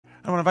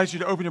I want to invite you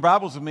to open your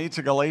Bibles with me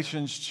to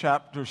Galatians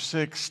chapter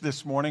 6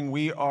 this morning.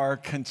 We are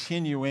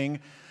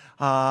continuing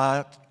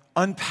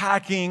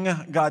unpacking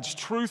God's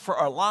truth for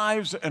our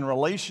lives and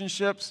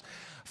relationships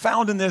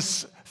found in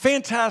this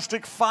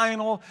fantastic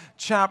final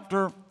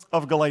chapter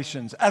of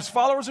Galatians. As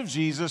followers of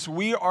Jesus,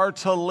 we are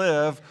to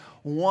live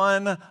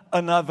one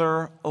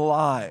another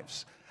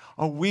lives.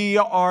 We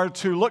are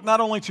to look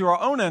not only to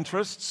our own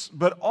interests,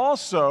 but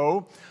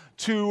also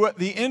to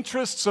the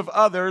interests of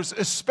others,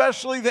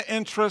 especially the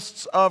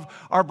interests of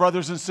our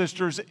brothers and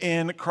sisters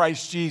in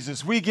Christ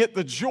Jesus. We get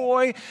the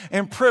joy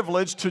and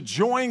privilege to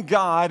join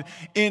God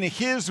in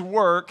His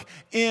work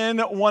in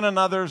one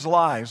another's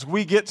lives.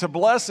 We get to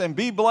bless and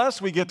be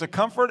blessed. We get to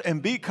comfort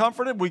and be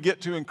comforted. We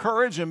get to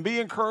encourage and be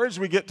encouraged.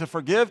 We get to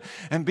forgive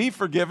and be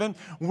forgiven.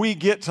 We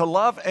get to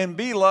love and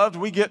be loved.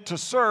 We get to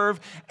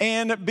serve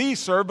and be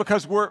served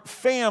because we're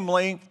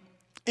family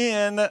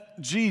in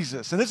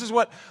Jesus. And this is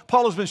what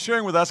Paul has been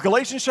sharing with us.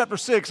 Galatians chapter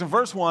 6 and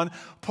verse 1,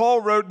 Paul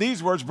wrote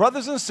these words,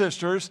 "Brothers and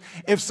sisters,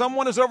 if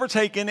someone is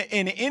overtaken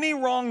in any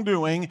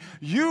wrongdoing,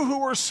 you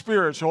who are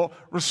spiritual,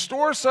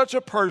 restore such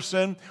a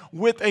person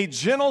with a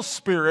gentle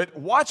spirit,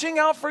 watching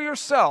out for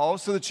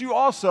yourselves so that you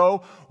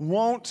also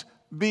won't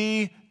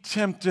be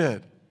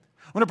tempted."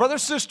 When a brother or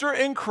sister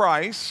in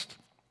Christ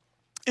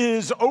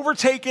is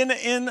overtaken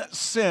in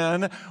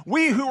sin,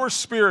 we who are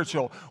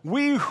spiritual,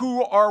 we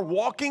who are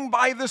walking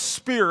by the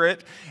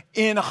Spirit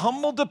in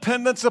humble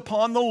dependence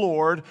upon the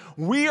Lord,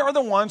 we are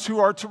the ones who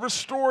are to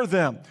restore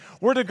them.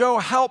 We're to go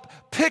help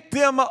pick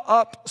them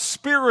up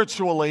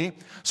spiritually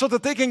so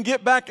that they can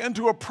get back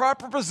into a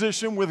proper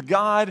position with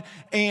God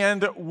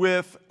and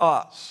with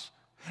us.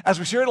 As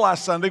we shared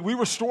last Sunday, we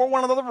restore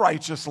one another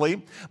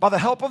righteously by the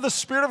help of the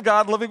Spirit of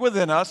God living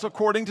within us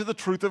according to the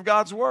truth of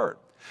God's Word.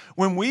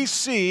 When we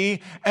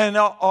see and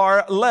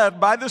are led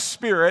by the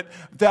Spirit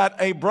that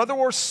a brother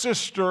or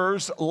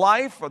sister's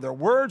life or their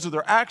words or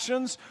their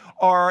actions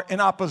are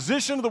in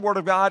opposition to the Word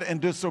of God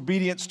and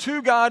disobedience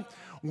to God,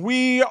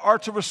 we are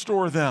to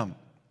restore them.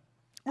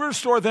 We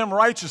restore them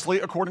righteously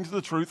according to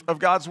the truth of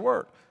God's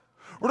Word.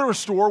 We're to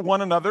restore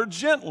one another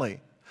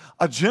gently.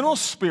 A gentle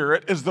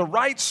spirit is the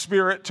right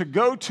spirit to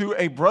go to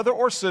a brother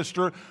or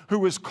sister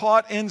who is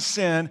caught in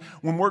sin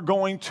when we're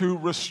going to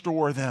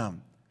restore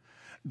them.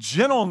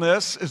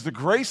 Gentleness is the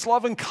grace,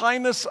 love, and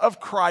kindness of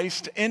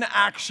Christ in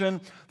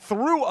action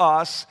through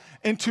us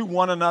into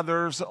one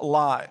another's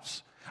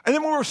lives. And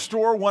then we'll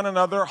restore one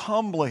another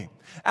humbly.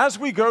 As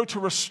we go to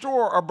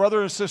restore our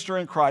brother or sister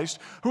in Christ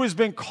who has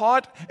been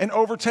caught and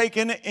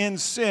overtaken in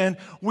sin,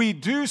 we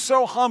do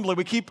so humbly.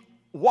 We keep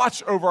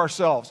watch over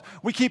ourselves.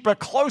 We keep a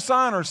close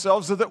eye on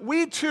ourselves so that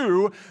we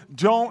too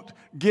don't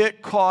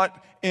get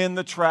caught in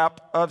the trap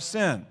of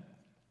sin.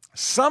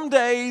 Some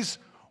days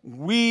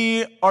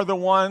we are the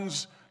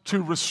ones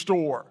to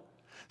restore.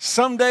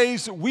 Some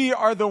days we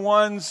are the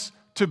ones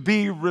to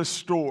be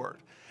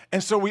restored.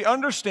 And so we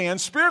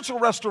understand spiritual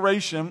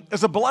restoration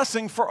is a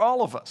blessing for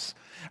all of us.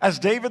 As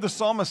David the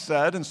psalmist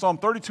said in Psalm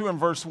 32 and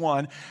verse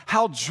 1,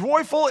 "How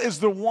joyful is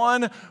the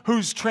one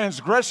whose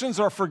transgressions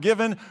are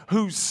forgiven,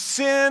 whose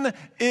sin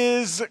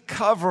is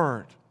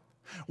covered."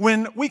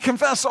 When we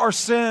confess our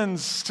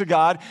sins to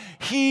God,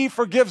 He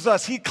forgives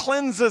us, He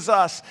cleanses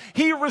us,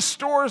 He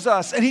restores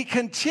us, and He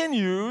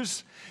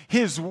continues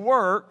His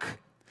work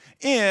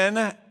in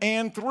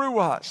and through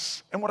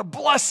us. And what a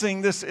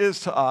blessing this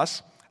is to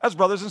us as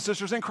brothers and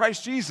sisters in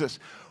Christ Jesus.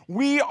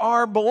 We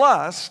are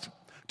blessed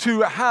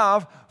to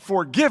have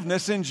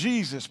forgiveness in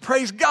Jesus.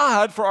 Praise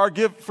God for our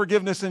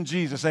forgiveness in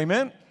Jesus.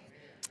 Amen?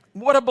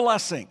 What a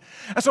blessing.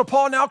 And so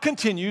Paul now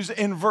continues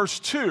in verse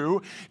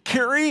 2,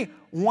 "Carry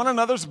one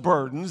another's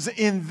burdens.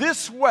 In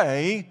this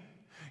way,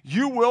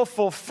 you will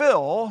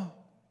fulfill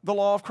the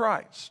law of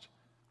Christ."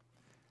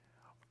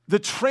 The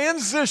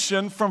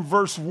transition from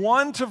verse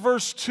 1 to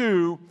verse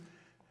 2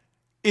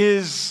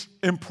 is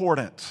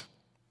important.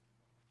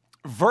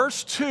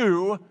 Verse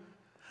 2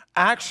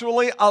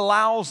 actually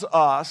allows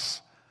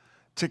us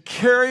to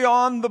carry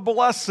on the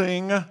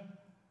blessing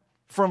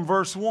from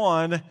verse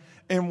 1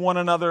 in one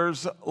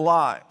another's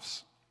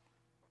lives.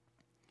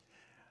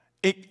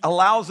 It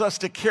allows us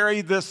to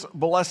carry this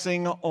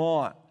blessing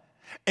on.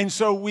 And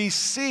so we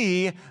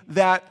see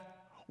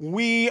that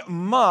we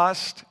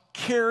must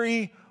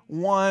carry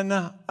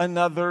one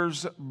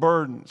another's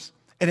burdens.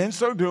 And in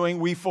so doing,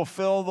 we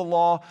fulfill the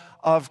law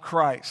of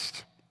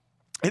Christ.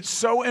 It's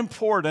so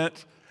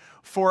important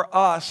for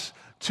us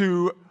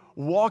to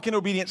walk in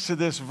obedience to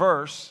this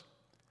verse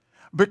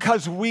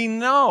because we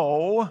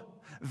know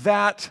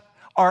that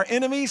our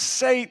enemy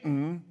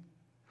Satan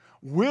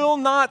will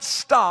not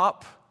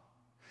stop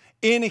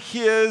in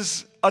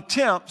his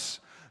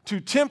attempts to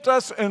tempt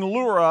us and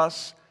lure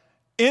us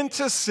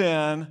into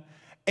sin,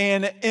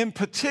 and in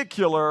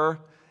particular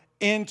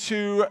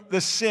into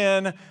the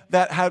sin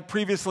that had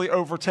previously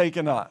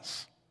overtaken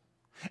us.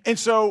 And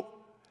so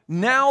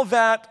now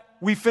that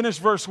we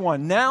finished verse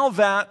 1, now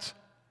that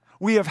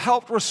we have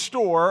helped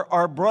restore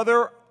our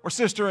brother or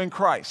sister in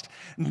Christ,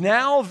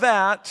 now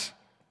that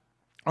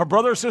our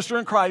brother or sister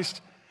in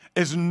Christ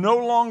is no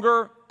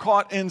longer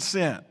caught in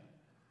sin,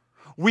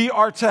 We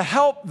are to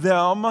help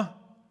them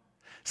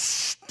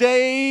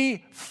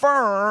stay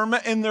firm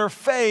in their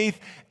faith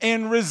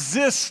and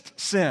resist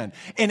sin.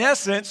 In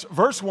essence,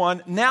 verse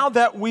 1, now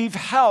that we've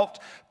helped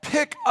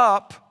pick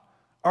up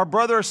our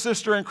brother or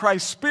sister in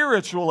Christ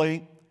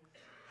spiritually,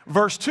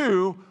 verse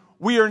 2,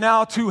 we are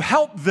now to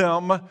help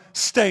them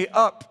stay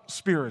up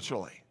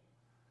spiritually.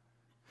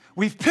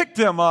 We've picked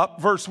them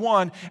up, verse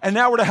 1, and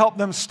now we're to help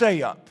them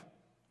stay up,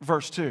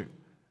 verse 2,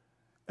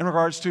 in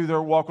regards to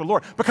their walk with the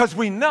Lord. Because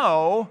we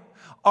know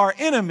our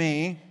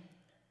enemy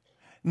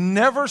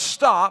never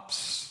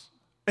stops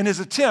in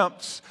his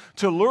attempts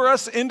to lure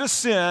us into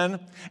sin.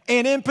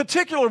 And in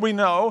particular, we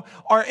know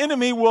our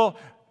enemy will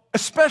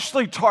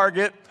especially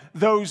target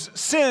those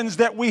sins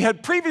that we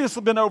had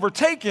previously been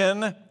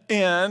overtaken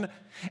in,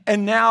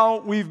 and now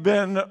we've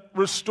been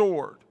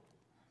restored.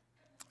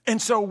 And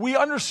so we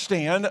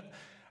understand, and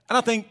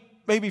I think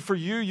maybe for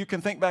you, you can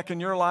think back in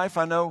your life.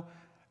 I know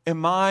in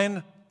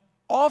mine,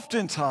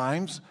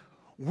 oftentimes,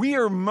 we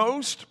are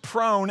most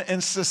prone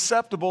and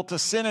susceptible to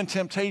sin and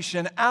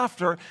temptation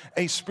after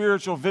a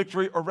spiritual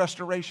victory or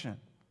restoration.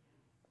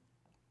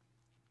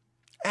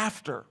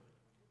 After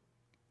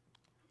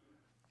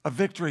a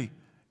victory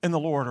in the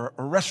Lord or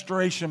a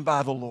restoration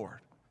by the Lord.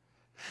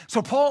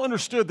 So Paul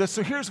understood this.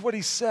 So here's what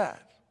he said.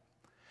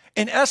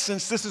 In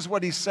essence, this is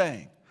what he's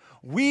saying.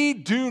 We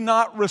do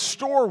not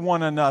restore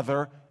one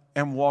another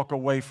and walk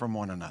away from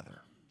one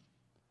another.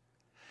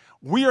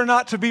 We are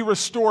not to be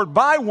restored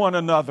by one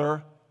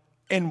another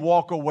and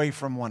walk away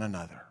from one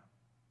another,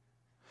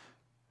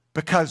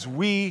 because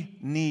we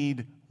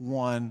need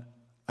one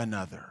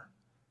another.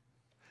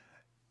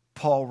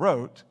 Paul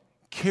wrote,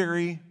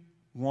 carry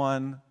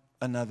one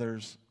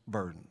another's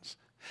burdens.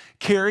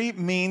 Carry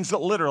means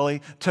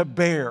literally to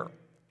bear,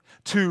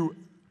 to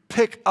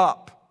pick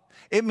up.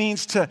 It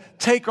means to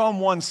take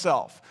on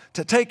oneself,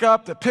 to take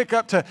up, to pick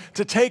up, to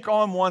take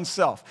on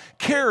oneself.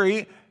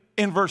 Carry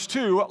in verse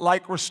 2,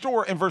 like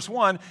restore in verse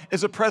 1,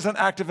 is a present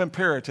active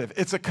imperative.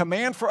 It's a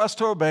command for us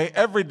to obey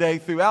every day,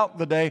 throughout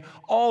the day,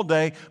 all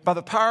day, by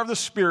the power of the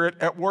Spirit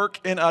at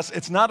work in us.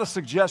 It's not a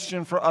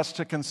suggestion for us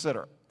to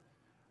consider.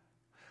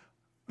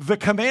 The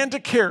command to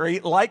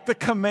carry, like the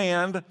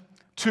command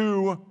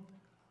to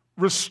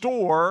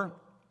restore,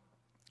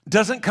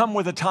 doesn't come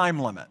with a time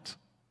limit.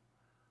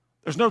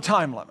 There's no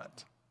time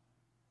limit.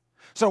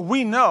 So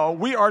we know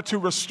we are to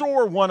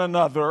restore one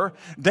another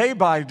day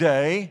by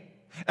day,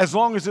 as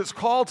long as it's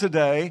called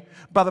today,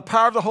 by the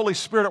power of the Holy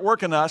Spirit at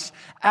work in us,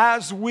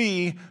 as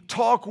we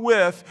talk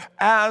with,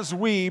 as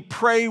we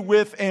pray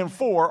with and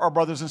for our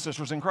brothers and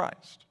sisters in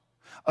Christ,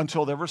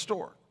 until they're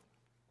restored.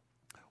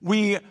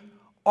 We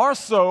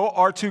also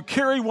are to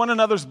carry one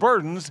another's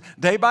burdens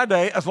day by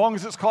day, as long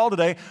as it's called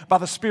today, by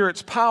the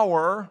Spirit's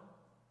power,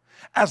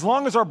 as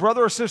long as our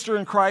brother or sister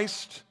in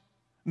Christ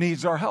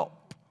needs our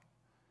help.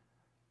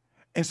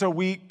 And so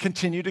we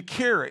continue to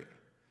carry.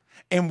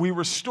 And we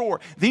restore.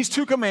 These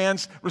two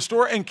commands,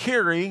 restore and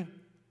carry,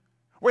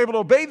 we're able to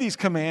obey these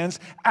commands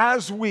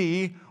as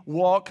we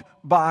walk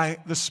by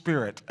the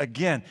Spirit.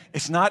 Again,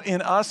 it's not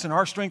in us and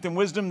our strength and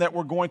wisdom that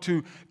we're going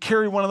to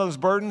carry one of those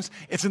burdens.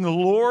 It's in the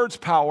Lord's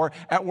power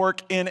at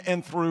work in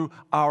and through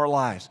our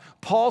lives.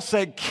 Paul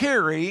said,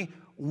 carry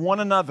one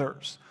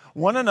another's.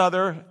 One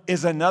another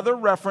is another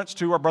reference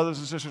to our brothers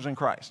and sisters in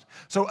Christ.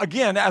 So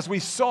again, as we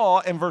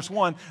saw in verse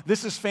 1,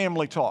 this is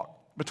family talk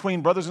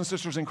between brothers and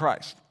sisters in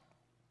Christ.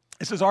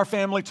 This is our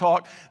family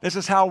talk. This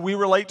is how we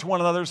relate to one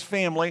another's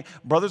family,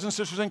 brothers and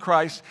sisters in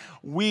Christ.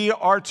 We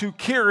are to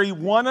carry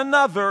one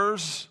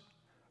another's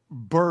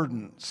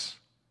burdens.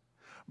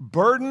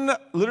 Burden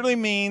literally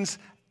means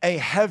a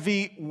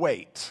heavy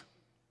weight.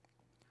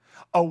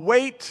 A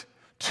weight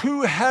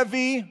too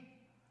heavy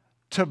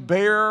to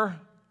bear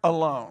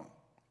alone.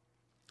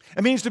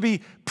 It means to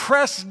be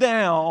pressed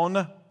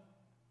down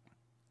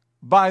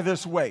by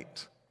this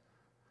weight.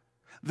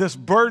 This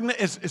burden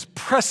is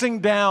pressing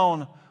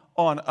down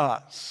on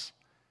us.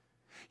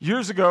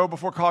 Years ago,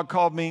 before God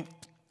called me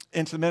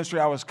into the ministry,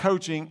 I was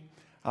coaching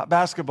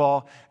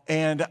basketball,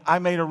 and I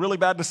made a really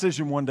bad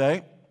decision one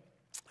day.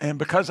 And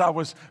because I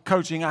was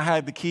coaching, I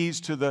had the keys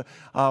to the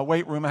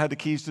weight room, I had the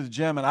keys to the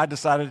gym, and I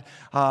decided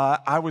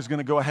I was going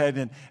to go ahead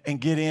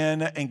and get in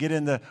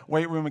the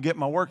weight room and get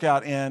my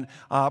workout in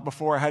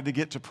before I had to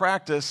get to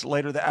practice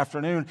later that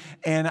afternoon.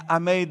 And I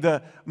made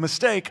the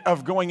mistake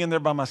of going in there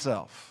by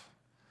myself.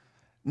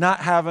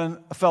 Not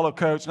having a fellow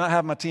coach, not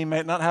having my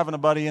teammate, not having a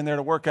buddy in there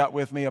to work out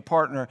with me, a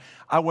partner.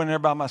 I went in there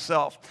by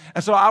myself.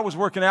 And so I was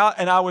working out,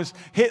 and I was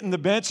hitting the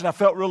bench, and I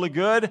felt really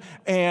good.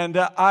 And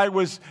I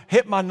was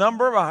hitting my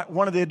number. I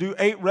wanted to do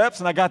 8 reps,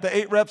 and I got the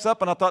 8 reps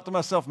up, and I thought to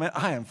myself, man,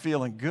 I am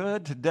feeling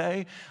good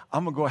today.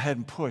 I'm going to go ahead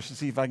and push to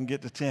see if I can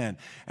get to 10.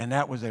 And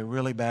that was a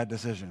really bad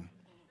decision.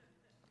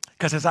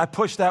 Because as I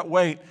pushed that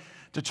weight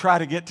to try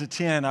to get to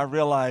 10, I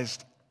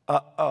realized,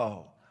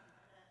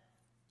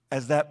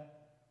 as that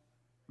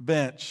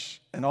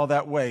bench and all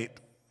that weight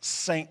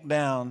sank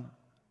down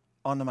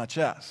onto my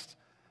chest.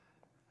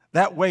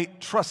 That weight,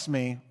 trust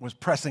me, was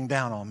pressing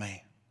down on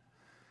me.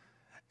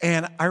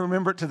 And I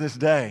remember it to this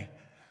day.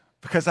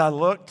 because I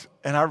looked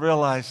and I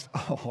realized,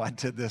 oh, I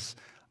did this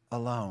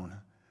alone.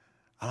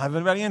 I don't have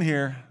anybody in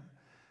here.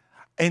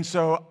 And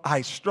so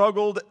I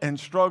struggled and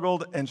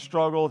struggled and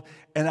struggled,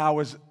 and I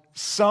was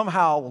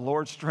somehow,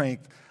 Lord's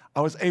strength,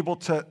 I was able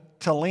to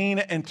lean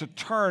and to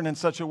turn in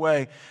such a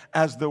way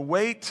as the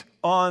weight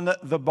on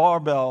the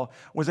barbell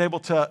was able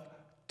to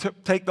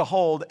take the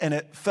hold, and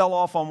it fell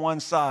off on one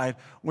side,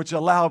 which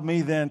allowed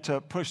me then to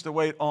push the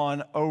weight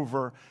on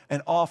over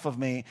and off of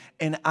me.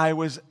 And I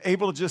was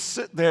able to just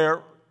sit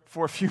there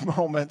for a few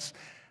moments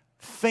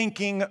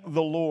thanking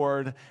the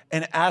Lord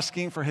and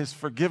asking for his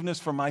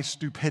forgiveness for my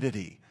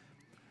stupidity.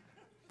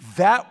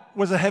 That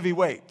was a heavy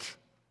weight.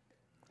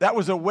 That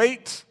was a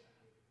weight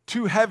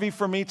too heavy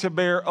for me to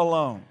bear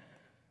alone.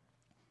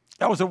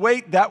 That was a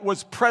weight that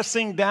was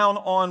pressing down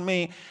on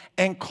me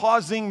and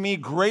causing me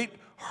great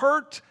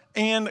hurt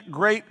and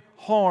great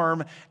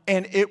harm,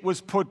 and it was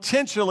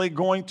potentially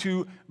going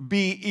to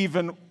be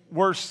even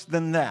worse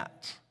than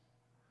that.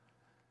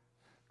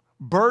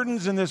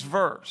 Burdens in this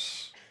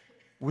verse,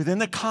 within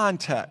the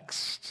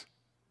context,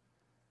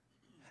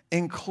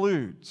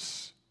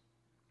 includes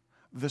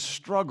the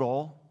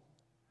struggle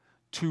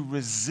to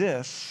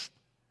resist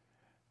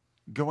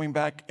going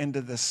back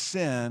into the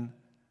sin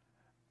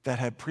that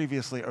had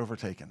previously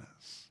overtaken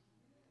us.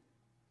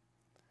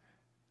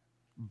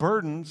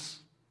 Burdens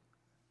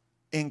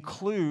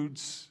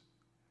includes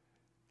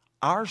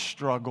our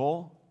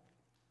struggle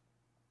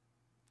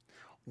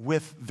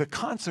with the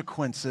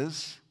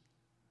consequences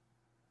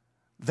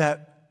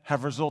that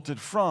have resulted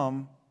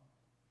from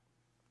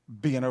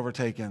being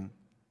overtaken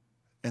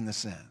in the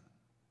sin.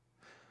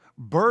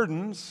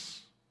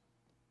 Burdens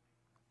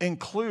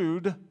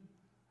include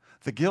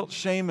the guilt,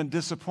 shame, and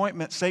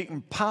disappointment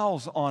Satan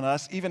piles on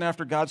us even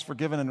after God's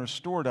forgiven and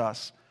restored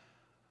us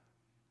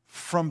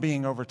from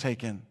being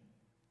overtaken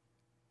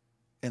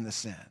in the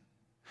sin.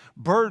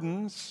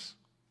 Burdens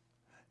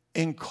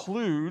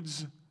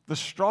includes the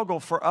struggle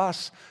for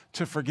us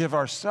to forgive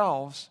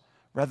ourselves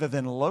rather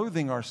than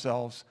loathing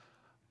ourselves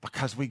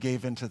because we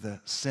gave into the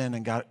sin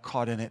and got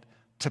caught in it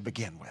to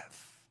begin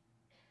with.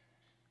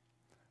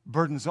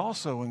 Burdens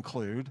also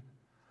include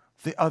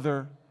the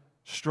other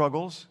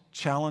struggles,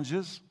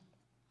 challenges,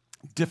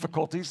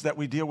 difficulties that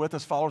we deal with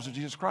as followers of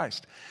Jesus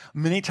Christ.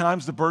 Many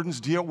times the burdens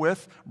deal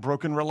with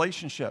broken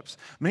relationships.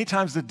 Many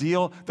times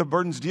the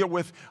burdens deal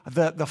with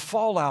the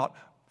fallout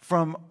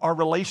from our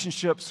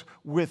relationships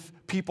with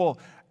people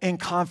in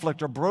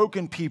conflict or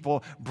broken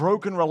people,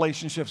 broken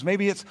relationships.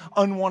 Maybe it's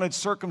unwanted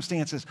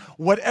circumstances.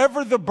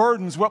 Whatever the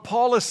burdens, what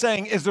Paul is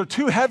saying is they're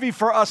too heavy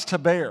for us to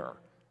bear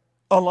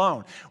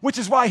alone, which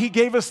is why he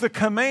gave us the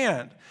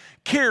command,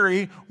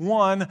 carry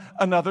one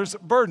another's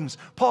burdens.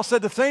 Paul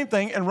said the same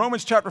thing in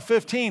Romans chapter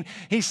 15.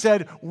 He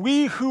said,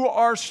 we who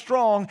are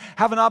strong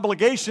have an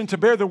obligation to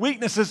bear the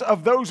weaknesses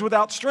of those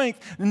without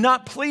strength,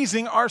 not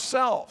pleasing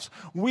ourselves.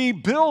 We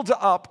build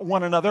up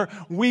one another.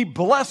 We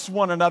bless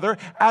one another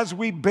as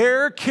we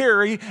bear,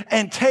 carry,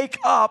 and take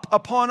up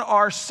upon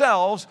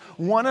ourselves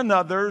one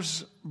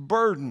another's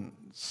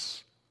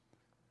burdens.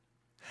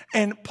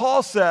 And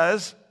Paul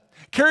says,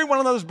 carry one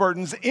of those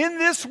burdens. In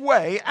this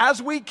way,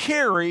 as we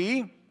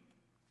carry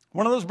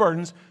one of those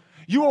burdens,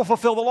 you will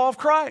fulfill the law of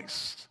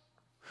Christ.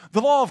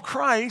 The law of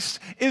Christ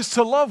is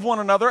to love one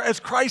another as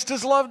Christ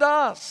has loved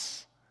us.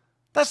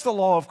 That's the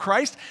law of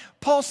Christ.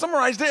 Paul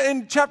summarized it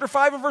in chapter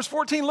 5 and verse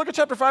 14. Look at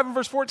chapter 5 and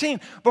verse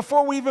 14.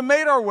 Before we even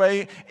made our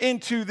way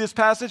into this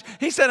passage,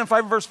 he said in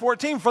 5 and verse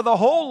 14, for the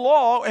whole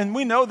law, and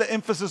we know the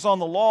emphasis on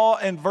the law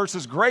and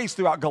versus grace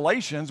throughout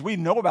Galatians. We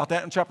know about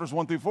that in chapters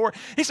 1 through 4.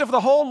 He said, for the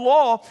whole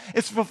law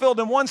is fulfilled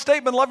in one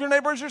statement, love your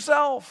neighbor as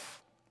yourself.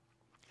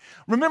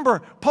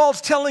 Remember, Paul's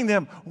telling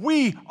them,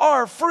 we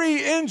are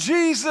free in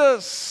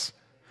Jesus.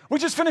 We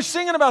just finished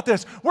singing about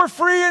this. We're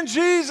free in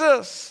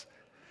Jesus.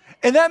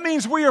 And that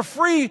means we are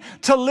free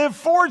to live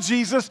for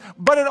Jesus,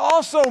 but it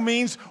also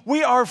means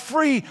we are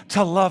free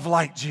to love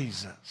like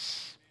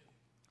Jesus.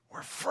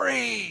 We're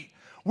free.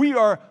 We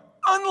are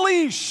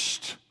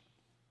unleashed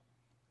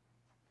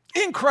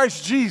in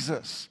Christ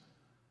Jesus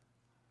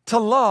to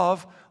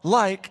love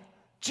like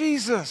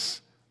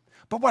Jesus.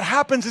 But what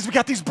happens is we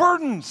got these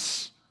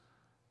burdens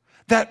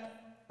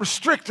that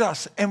restrict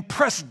us and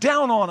press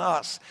down on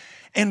us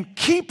and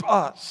keep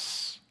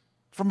us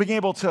from being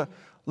able to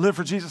live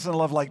for Jesus and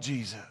love like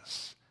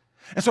Jesus.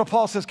 And so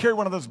Paul says, carry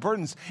one of those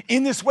burdens.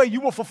 In this way, you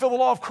will fulfill the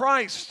law of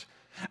Christ.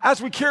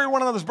 As we carry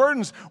one of those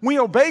burdens, we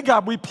obey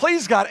God, we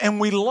please God, and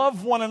we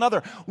love one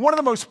another. One of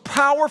the most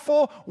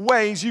powerful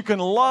ways you can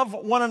love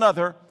one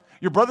another,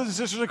 your brothers and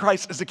sisters in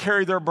Christ, is to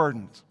carry their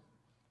burdens.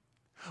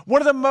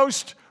 One of the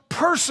most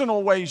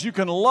personal ways you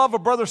can love a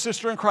brother or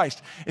sister in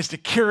Christ is to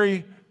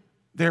carry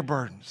their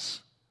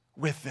burdens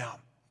with them.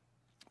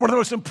 One of the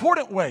most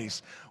important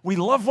ways we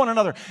love one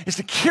another is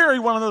to carry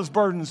one of those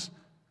burdens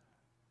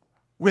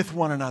with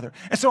one another.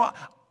 And so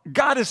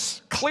God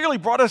has clearly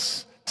brought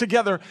us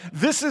together.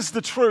 This is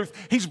the truth.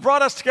 He's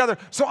brought us together.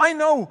 So I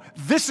know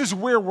this is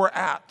where we're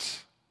at.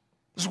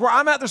 This is where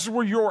I'm at. This is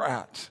where you're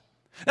at.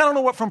 And I don't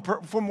know what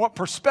from what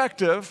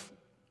perspective,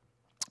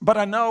 but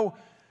I know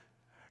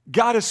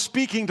God is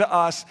speaking to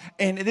us,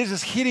 and it is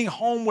just hitting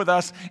home with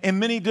us in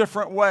many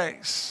different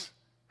ways.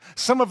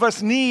 Some of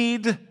us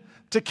need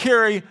to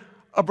carry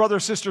a brother or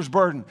sister's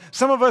burden.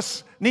 Some of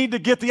us need to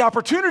get the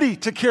opportunity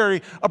to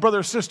carry a brother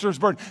or sister's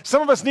burden.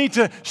 Some of us need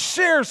to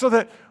share so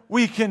that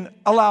we can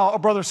allow a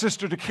brother or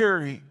sister to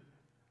carry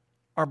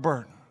our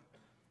burden.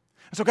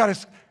 And so God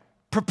is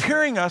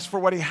preparing us for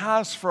what He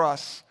has for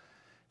us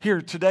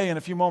here today, in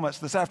a few moments,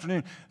 this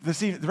afternoon,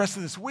 this evening, the rest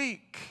of this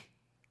week,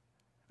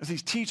 as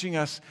He's teaching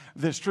us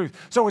this truth.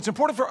 So it's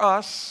important for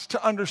us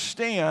to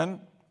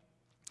understand,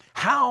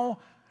 how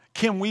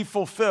can we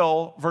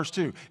fulfill, verse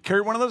 2,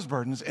 carry one of those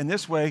burdens, and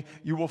this way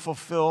you will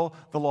fulfill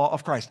the law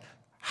of Christ.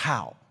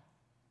 How?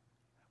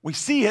 We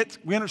see it,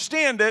 we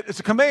understand it, it's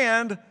a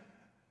command,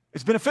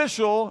 it's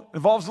beneficial, it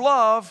involves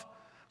love.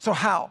 So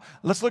how?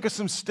 Let's look at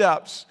some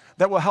steps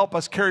that will help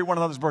us carry one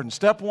another's burden.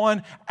 Step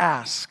 1,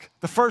 ask.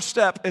 The first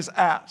step is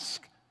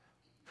ask.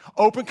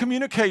 Open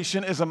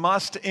communication is a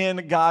must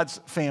in God's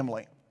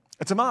family.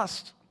 It's a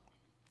must.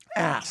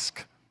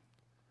 Ask.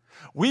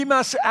 We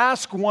must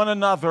ask one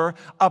another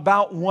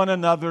about one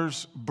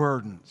another's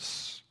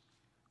burdens.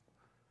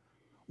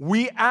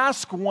 We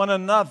ask one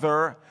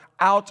another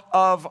out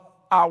of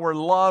our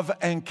love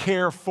and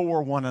care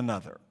for one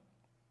another.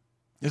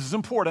 This is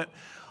important.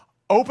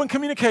 Open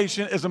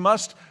communication is a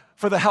must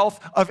for the health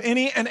of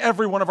any and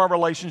every one of our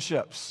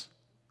relationships.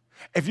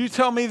 If you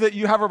tell me that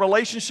you have a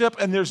relationship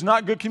and there's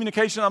not good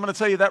communication, I'm going to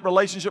tell you that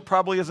relationship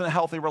probably isn't a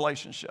healthy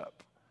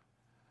relationship.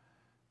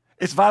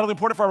 It's vitally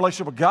important for our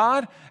relationship with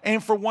God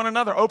and for one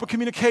another. Open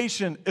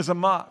communication is a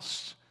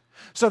must.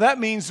 So that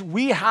means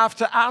we have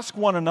to ask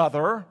one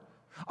another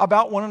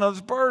about one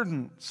another's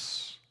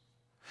burdens.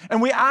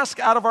 And we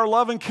ask out of our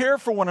love and care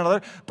for one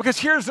another, because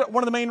here's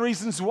one of the main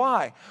reasons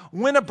why.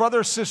 When a brother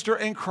or sister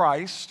in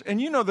Christ,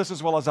 and you know this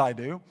as well as I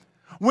do,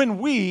 when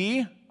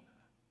we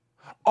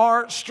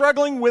are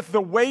struggling with the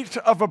weight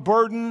of a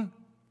burden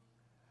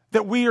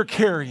that we are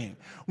carrying,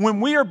 when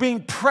we are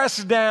being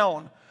pressed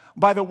down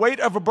by the weight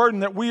of a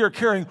burden that we are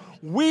carrying,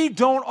 we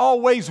don't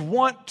always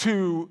want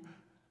to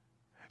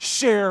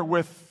share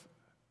with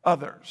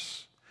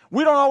others.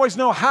 We don't always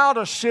know how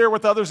to share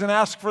with others and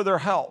ask for their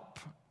help.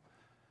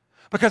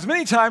 Because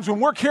many times when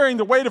we're carrying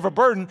the weight of a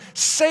burden,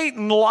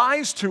 Satan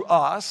lies to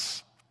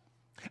us,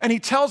 and he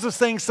tells us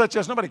things such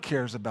as, nobody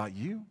cares about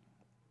you.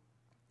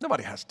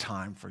 Nobody has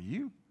time for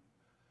you.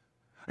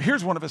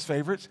 Here's one of his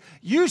favorites.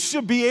 You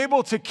should be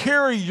able to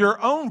carry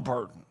your own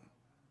burden.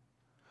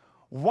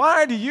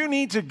 Why do you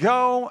need to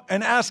go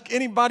and ask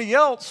anybody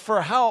else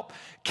for help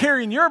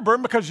carrying your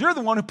burden? Because you're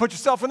the one who put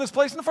yourself in this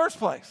place in the first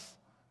place.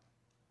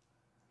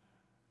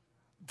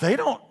 They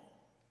don't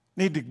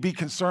need to be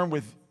concerned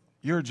with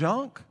your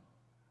junk.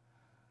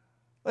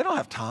 They don't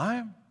have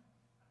time.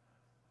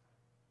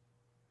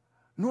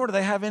 Nor do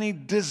they have any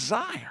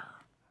desire.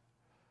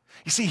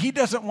 You see, he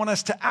doesn't want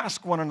us to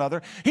ask one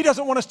another. He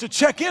doesn't want us to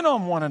check in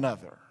on one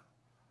another.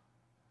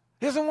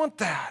 He doesn't want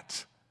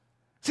that.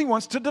 He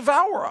wants to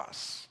devour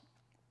us.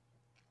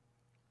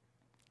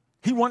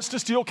 He wants to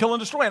steal, kill, and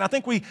destroy. And I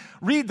think we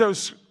read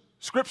those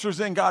scriptures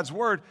in God's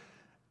word,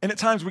 and at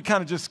times we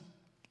kind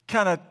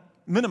of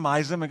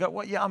minimize them and go,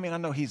 well, yeah, I mean, I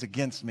know he's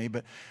against me,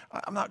 but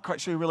I'm not quite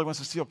sure he really wants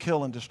to steal,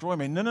 kill, and destroy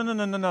me.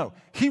 No.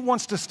 He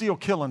wants to steal,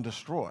 kill, and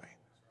destroy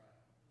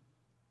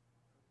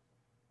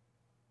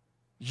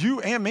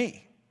you and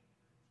me.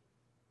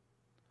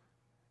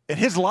 And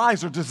his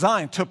lies are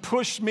designed to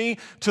push me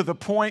to the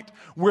point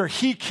where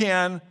he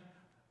can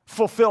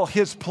fulfill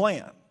his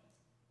plan,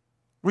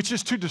 which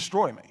is to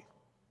destroy me.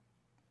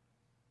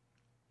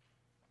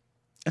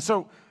 And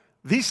so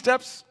these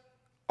steps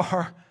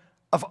are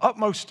of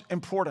utmost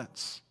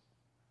importance.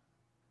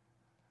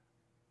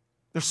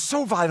 They're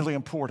so vitally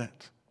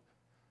important.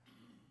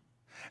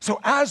 So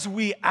as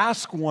we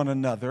ask one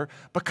another,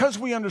 because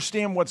we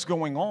understand what's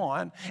going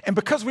on, and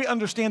because we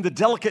understand the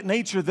delicate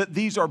nature that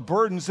these are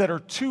burdens that are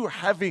too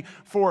heavy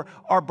for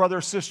our brother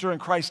or sister in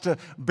Christ to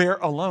bear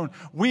alone,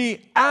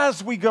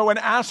 as we go and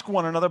ask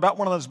one another about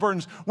one of those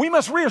burdens, we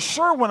must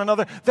reassure one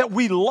another that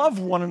we love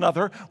one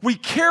another, we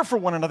care for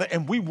one another,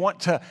 and we want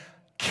to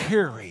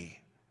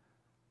carry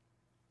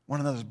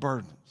one another's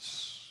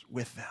burdens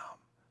with them.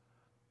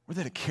 We're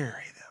there to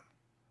carry them.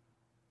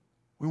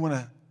 We want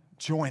to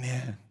join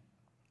in.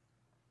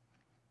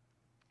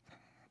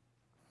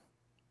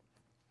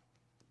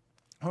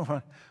 Oh,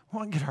 I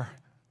want to get our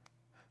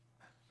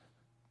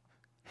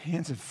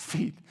hands and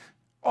feet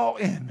all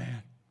in,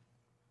 man.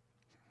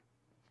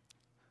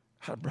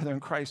 I had a brother in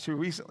Christ who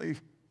recently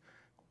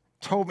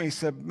told me, he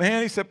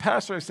said,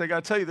 Pastor, I said, I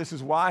got to tell you, this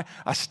is why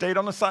I stayed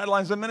on the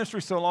sidelines of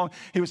ministry so long.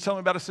 He was telling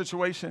me about a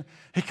situation.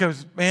 He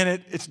goes,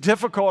 man, it's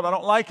difficult. I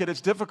don't like it.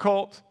 It's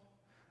difficult.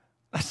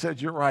 I said,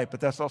 you're right,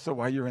 but that's also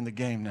why you're in the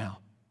game now.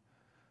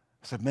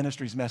 I said,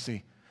 ministry's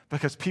messy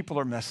because people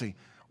are messy.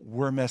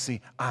 We're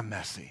messy. I'm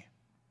messy.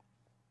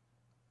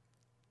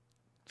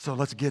 So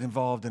let's get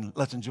involved and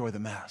let's enjoy the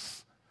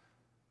mess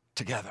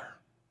together.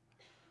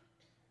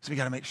 So we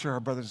got to make sure our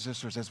brothers and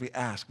sisters, as we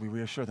ask, we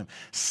reassure them.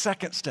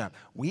 Second step,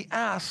 we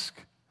ask.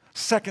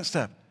 Second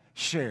step,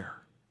 share.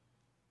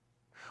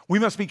 We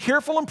must be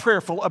careful and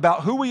prayerful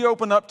about who we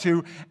open up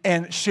to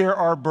and share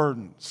our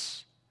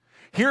burdens.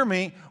 Hear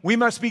me, we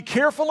must be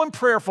careful and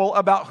prayerful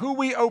about who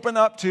we open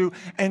up to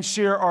and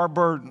share our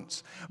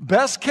burdens.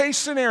 Best case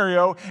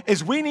scenario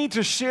is we need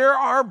to share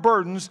our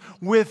burdens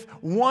with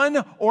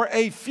one or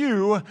a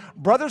few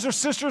brothers or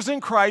sisters in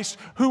Christ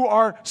who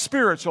are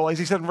spiritual, as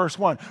he said in verse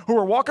 1, who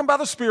are walking by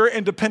the Spirit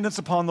in dependence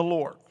upon the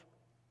Lord.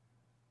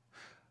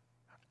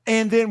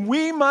 And then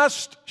we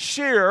must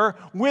share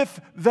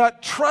with the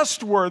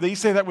trustworthy,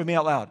 say that with me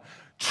out loud,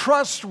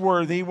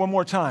 trustworthy, one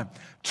more time,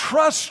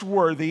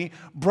 trustworthy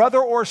brother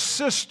or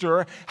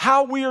sister,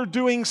 how we are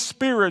doing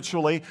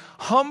spiritually,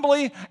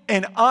 humbly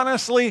and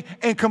honestly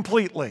and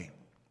completely.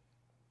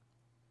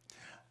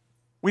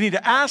 We need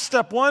to ask,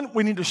 step one.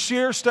 We need to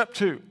share, step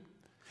two.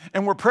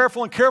 And we're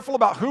prayerful and careful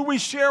about who we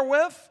share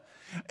with.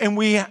 And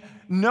we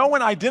know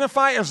and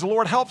identify, as the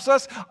Lord helps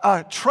us,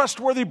 a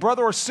trustworthy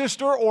brother or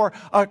sister, or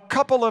a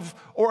couple of,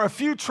 or a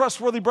few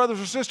trustworthy brothers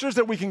or sisters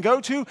that we can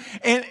go to,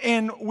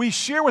 and we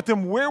share with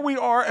them where we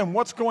are and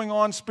what's going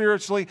on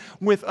spiritually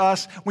with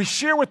us. We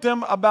share with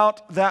them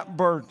about that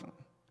burden,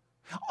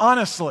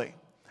 honestly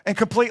and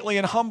completely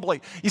and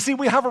humbly. You see,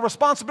 we have a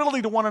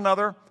responsibility to one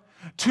another,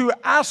 to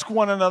ask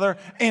one another,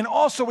 and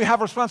also we have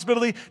a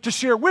responsibility to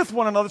share with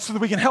one another so that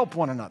we can help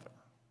one another.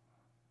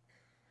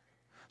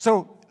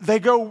 So they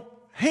go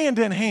hand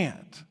in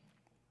hand.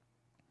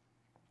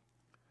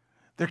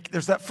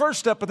 There's that first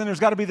step, but then there's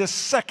got to be this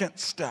second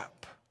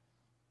step.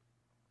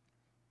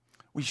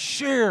 We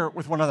share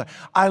with one another.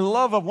 I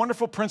love a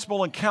wonderful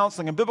principle in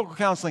counseling, in biblical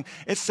counseling.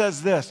 It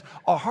says this: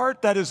 a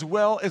heart that is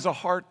well is a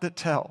heart that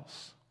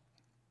tells.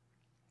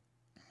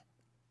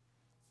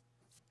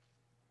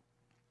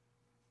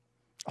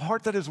 A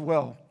heart that is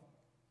well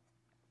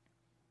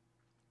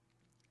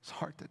is a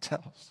heart that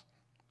tells.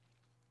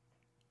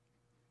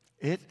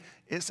 It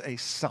is a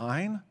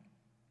sign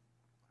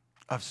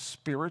of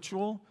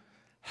spiritual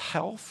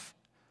health,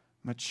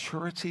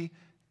 maturity,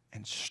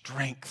 and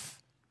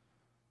strength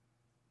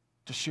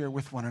to share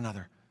with one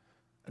another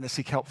and to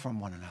seek help from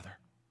one another.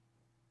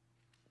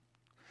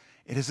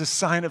 It is a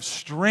sign of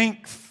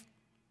strength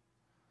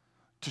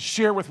to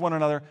share with one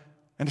another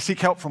and to seek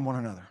help from one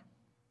another.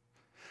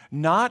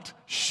 Not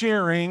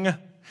sharing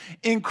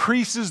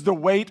increases the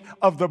weight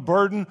of the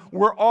burden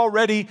we're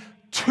already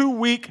too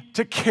weak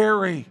to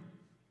carry.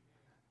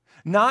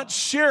 Not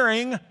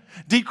sharing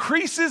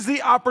decreases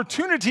the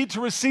opportunity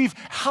to receive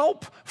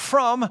help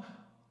from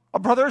a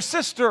brother or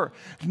sister.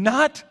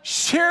 Not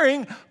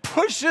sharing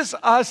pushes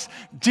us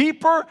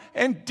deeper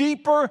and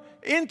deeper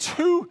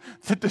into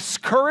the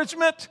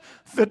discouragement,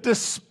 the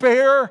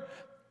despair,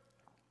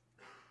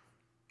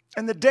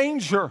 and the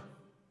danger.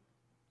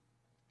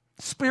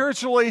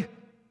 Spiritually,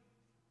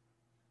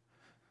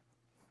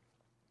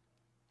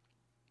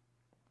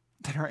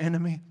 that our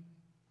enemy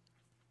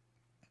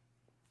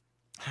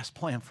has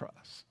planned for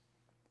us.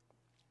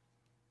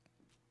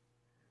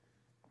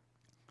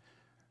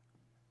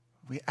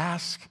 We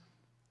ask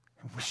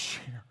and we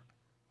share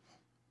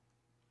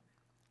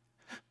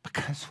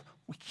because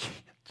we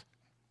can't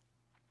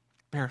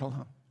bear it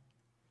alone.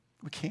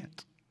 We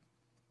can't.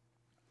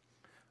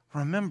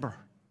 Remember,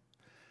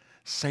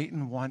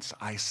 Satan wants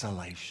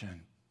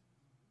isolation.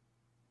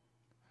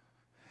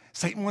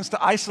 Satan wants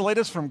to isolate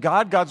us from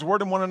God, God's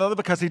word, and one another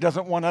because he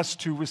doesn't want us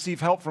to receive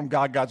help from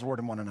God, God's word,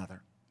 and one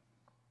another.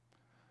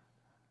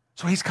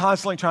 So he's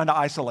constantly trying to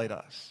isolate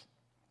us.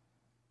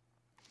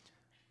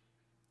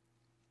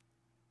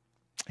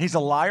 He's a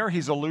liar,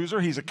 he's a loser,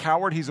 he's a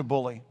coward, he's a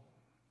bully.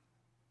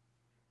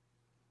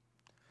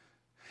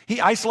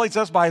 He isolates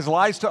us by his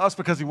lies to us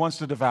because he wants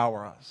to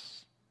devour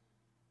us.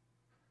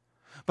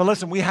 But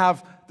listen, we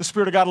have the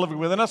Spirit of God living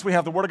within us, we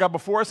have the Word of God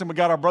before us, and we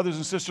got our brothers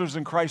and sisters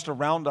in Christ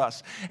around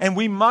us. And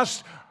we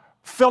must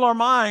fill our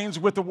minds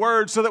with the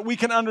Word so that we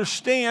can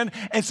understand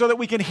and so that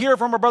we can hear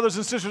from our brothers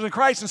and sisters in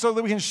Christ and so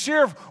that we can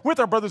share with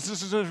our brothers and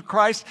sisters in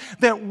Christ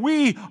that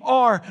we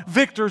are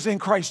victors in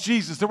Christ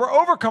Jesus, that we're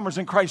overcomers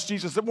in Christ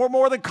Jesus, that we're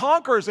more than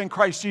conquerors in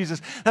Christ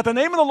Jesus, that the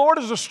name of the Lord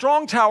is a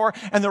strong tower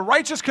and the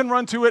righteous can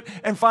run to it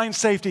and find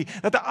safety,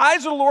 that the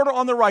eyes of the Lord are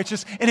on the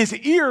righteous and his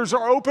ears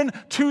are open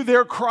to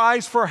their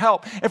cries for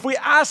help. If we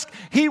ask,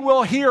 he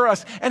will hear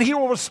us and he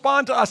will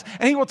respond to us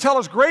and he will tell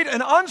us great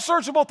and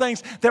unsearchable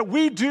things that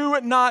we do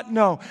not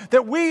know,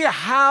 that we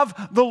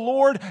have the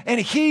Lord and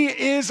he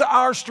is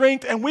our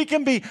strength and we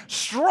can be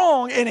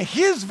strong in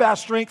his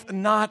vast strength,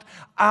 not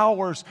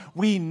ours.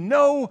 We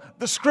know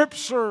the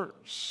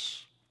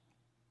scriptures.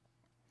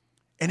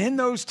 And in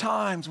those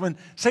times when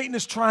Satan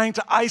is trying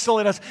to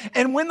isolate us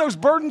and when those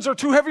burdens are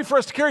too heavy for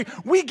us to carry,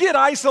 we get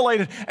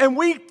isolated and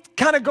we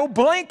kind of go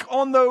blank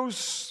on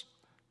those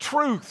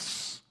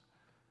truths.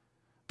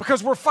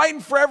 Because we're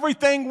fighting for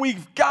everything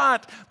we've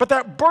got, but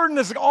that burden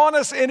is on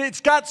us and it's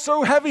got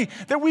so heavy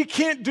that we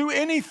can't do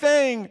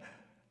anything.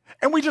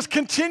 And we just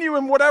continue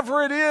in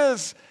whatever it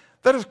is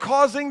that is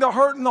causing the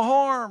hurt and the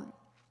harm.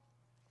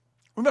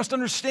 We must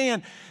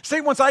understand,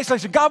 Satan wants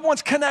isolation. God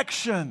wants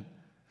connection.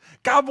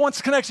 God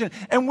wants connection.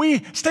 And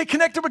we stay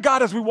connected with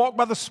God as we walk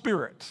by the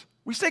Spirit.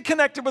 We stay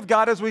connected with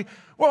God as we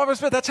walk by the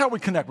Spirit. That's how we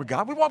connect with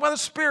God. We walk by the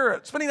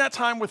Spirit, spending that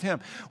time with Him.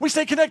 We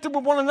stay connected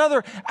with one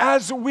another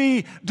as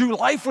we do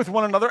life with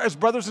one another as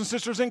brothers and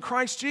sisters in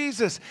Christ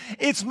Jesus.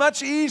 It's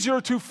much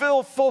easier to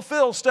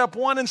fulfill step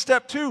 1 and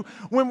step 2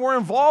 when we're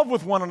involved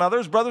with one another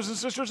as brothers and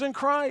sisters in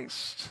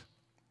Christ.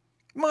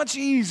 Much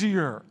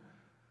easier.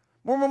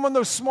 When we're in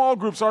those small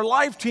groups, our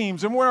life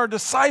teams, and we're in our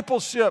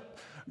discipleship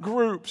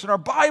groups and our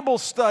Bible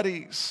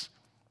studies.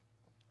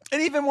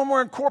 And even when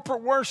we're in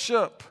corporate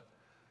worship.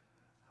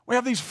 We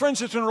have these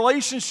friendships and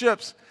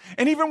relationships.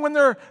 And even when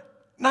they're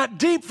not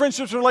deep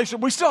friendships and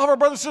relationships, we still have our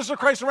brothers and sisters of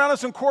Christ around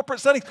us in corporate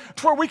settings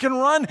to where we can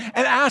run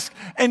and ask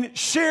and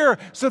share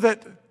so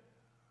that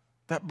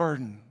that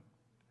burden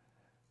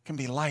can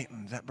be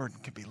lightened, that burden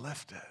can be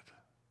lifted.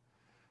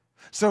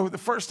 So the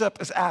first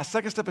step is ask.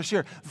 Second step is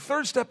share. The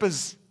third step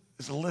is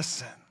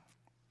listen.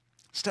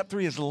 Step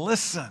 3 is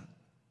listen.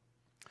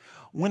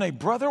 When a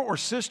brother or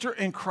sister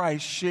in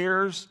Christ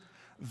shares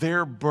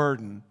their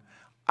burden,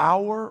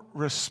 our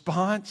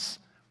response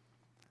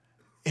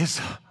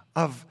is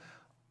of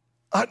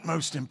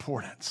utmost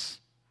importance.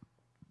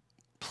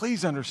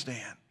 Please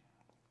understand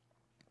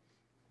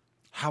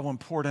how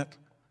important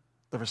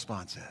the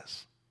response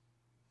is.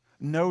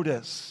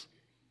 Notice,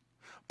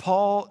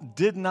 Paul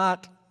did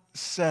not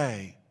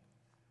say,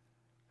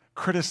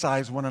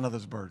 criticize one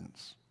another's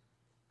burdens.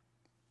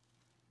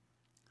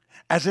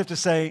 As if to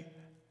say,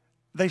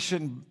 they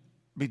shouldn't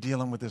be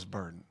dealing with this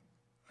burden.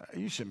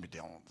 You shouldn't be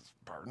dealing with this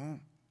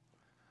burden.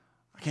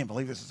 I can't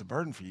believe this is a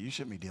burden for you. You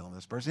shouldn't be dealing with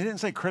this burden. He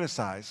didn't say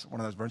criticize one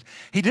of those burdens.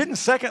 He didn't,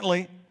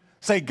 secondly,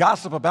 say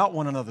gossip about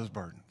one another's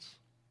burdens.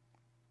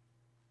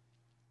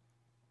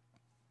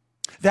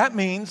 That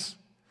means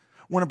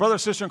when a brother or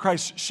sister in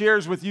Christ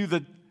shares with you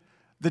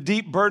the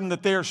deep burden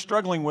that they are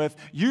struggling with,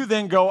 you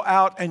then go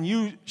out and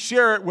you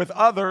share it with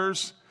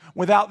others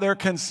without their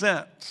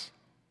consent.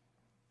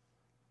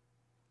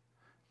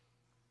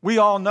 We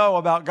all know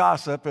about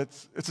gossip.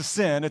 It's a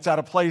sin. It's out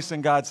of place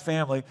in God's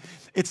family.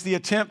 It's the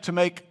attempt to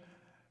make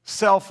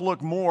self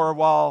look more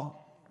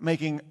while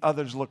making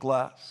others look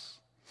less.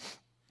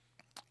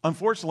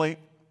 Unfortunately,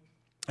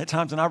 at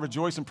times, and I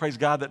rejoice and praise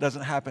God that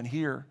doesn't happen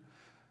here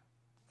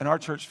in our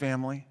church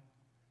family,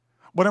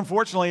 but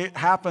unfortunately it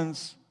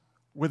happens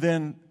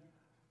within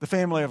the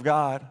family of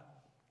God.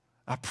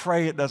 I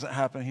pray it doesn't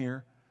happen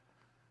here.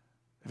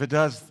 If it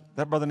does,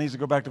 that brother needs to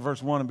go back to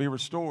verse 1 and be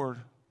restored,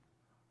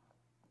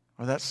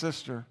 or that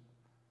sister.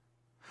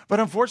 But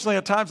unfortunately,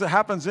 at times it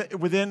happens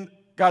within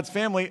God's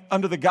family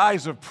under the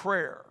guise of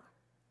prayer,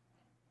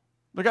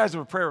 the guise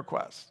of a prayer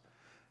request.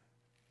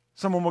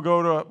 Someone will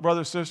go to a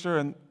brother or sister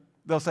and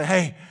they'll say,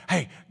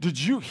 hey, did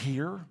you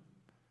hear?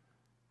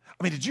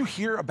 Did you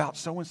hear about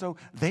so-and-so?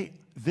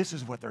 This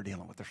is what they're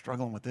dealing with. They're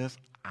struggling with this.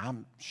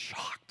 I'm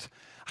shocked.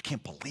 I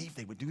can't believe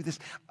they would do this.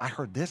 I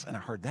heard this and I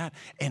heard that.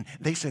 And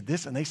they said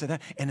this and they said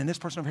that. And then this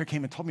person over here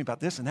came and told me about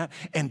this and that.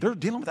 And they're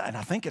dealing with that. And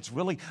I think it's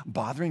really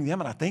bothering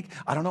them. And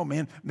I don't know,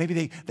 man,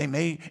 maybe they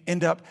may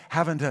end up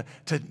having to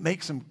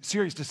make some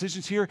serious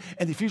decisions here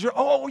in the future.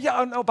 Oh,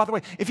 yeah, no, by the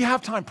way, if you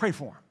have time, pray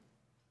for them.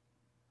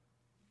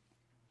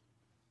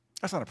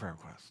 That's not a prayer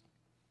request.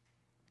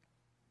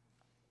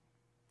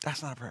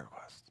 That's not a prayer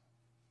request.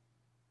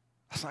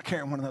 That's not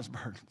carrying one of those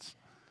burdens.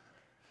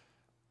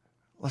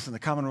 Listen, the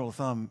common rule of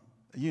thumb,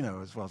 you know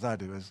as well as I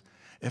do, is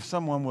if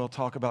someone will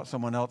talk about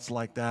someone else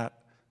like that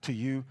to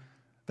you,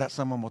 that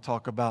someone will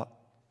talk about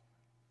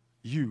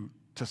you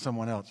to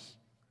someone else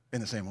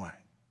in the same way.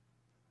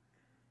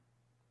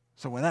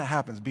 So when that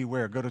happens,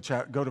 beware. Go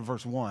to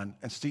verse 1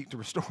 and seek to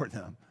restore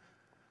them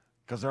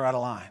because they're out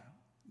of line.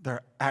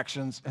 Their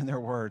actions and their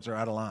words are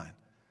out of line.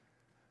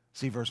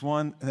 See verse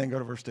 1 and then go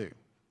to verse 2.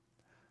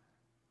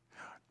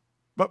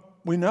 But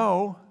we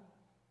know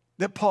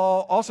that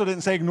Paul also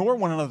didn't say ignore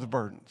one another's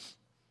burdens,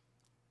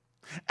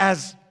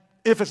 as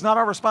if it's not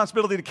our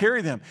responsibility to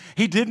carry them.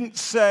 He didn't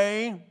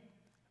say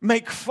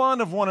make fun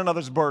of one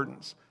another's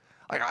burdens.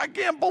 Like, I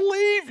can't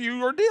believe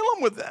you are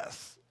dealing with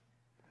this.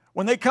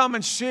 When they come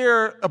and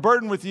share a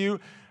burden with you,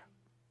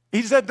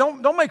 he said,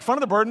 don't make fun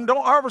of the burden.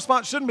 Our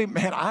response shouldn't be,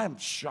 man, I am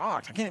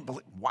shocked. I can't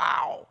believe,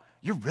 wow,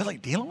 you're really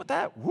dealing with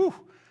that? Woo,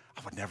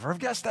 I would never have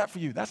guessed that for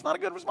you. That's not a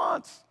good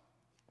response.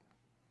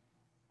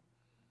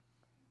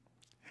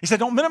 He said,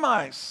 don't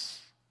minimize.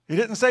 He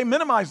didn't say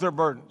minimize their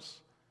burdens.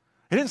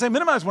 He didn't say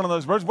minimize one of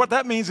those burdens. What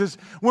that means is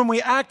when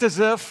we act as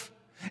if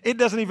it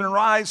doesn't even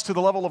rise to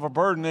the level of a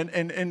burden,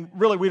 and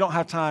really we don't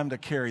have time to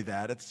carry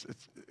that.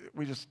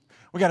 We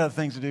got other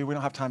things to do. We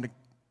don't have time to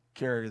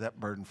carry that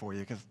burden for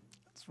you because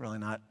it's really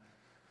not,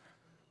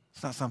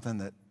 it's not something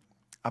that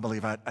I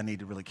believe I need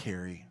to really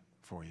carry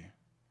for you.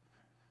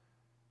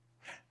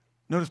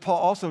 Notice Paul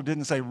also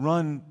didn't say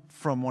run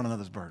from one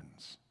another's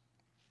burdens,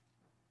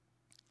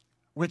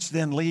 which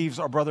then leaves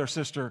our brother or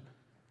sister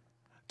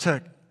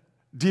to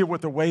deal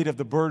with the weight of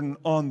the burden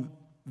on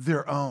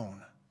their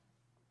own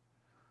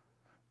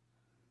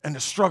and to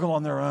struggle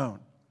on their own.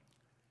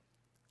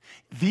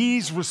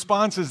 These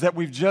responses that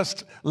we've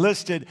just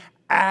listed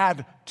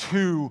add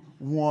to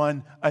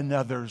one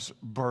another's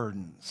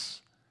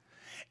burdens.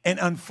 And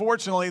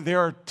unfortunately, there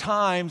are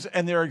times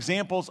and there are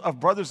examples of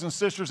brothers and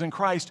sisters in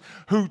Christ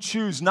who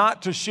choose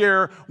not to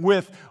share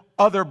with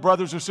other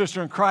brothers or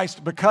sisters in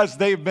Christ because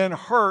they've been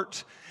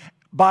hurt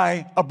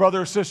by a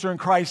brother or sister in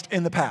Christ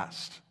in the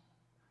past.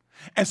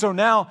 And so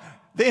now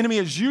the enemy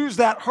has used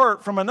that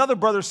hurt from another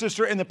brother or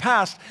sister in the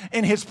past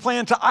in his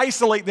plan to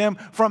isolate them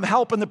from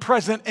help in the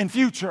present and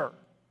future.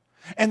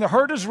 And the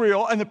hurt is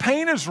real and the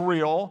pain is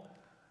real,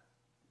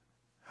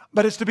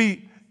 but it's to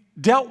be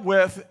dealt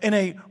with in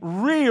a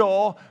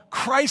real,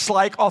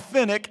 Christ-like,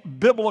 authentic,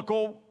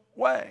 biblical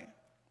way.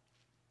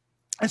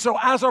 And so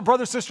as our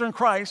brother or sister in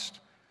Christ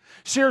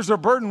shares their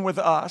burden with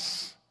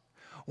us,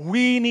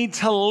 we need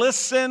to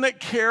listen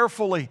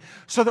carefully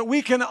so that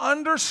we can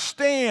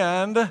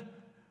understand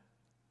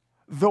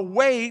the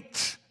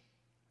weight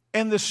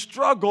and the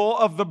struggle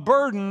of the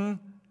burden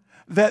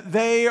that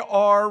they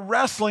are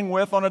wrestling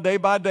with on a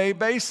day-by-day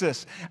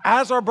basis.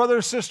 As our brother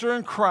or sister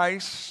in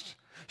Christ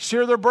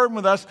share their burden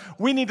with us,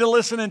 we need to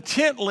listen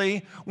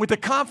intently with the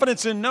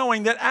confidence in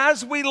knowing that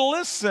as we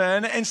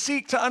listen and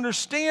seek to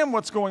understand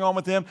what's going on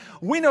with them,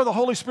 we know the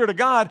Holy Spirit of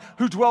God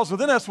who dwells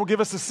within us will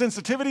give us the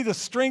sensitivity, the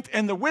strength,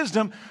 and the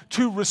wisdom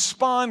to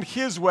respond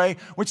His way,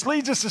 which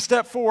leads us to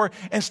step 4,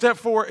 and step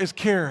 4 is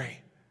carry.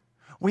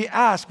 We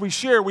ask, we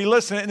share, we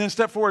listen, and then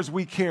step 4 is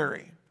we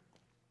carry.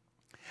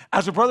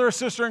 As a brother or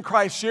sister in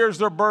Christ shares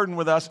their burden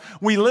with us,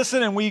 we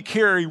listen and we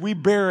carry, we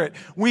bear it,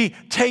 we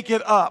take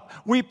it up,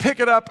 we pick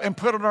it up and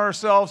put it on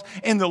ourselves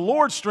in the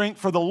Lord's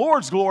strength for the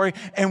Lord's glory,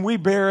 and we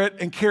bear it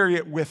and carry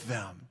it with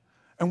them.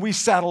 And we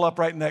saddle up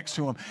right next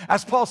to them.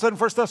 As Paul said in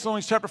 1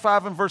 Thessalonians chapter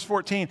 5 and verse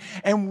 14,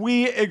 and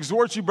we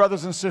exhort you,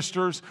 brothers and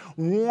sisters,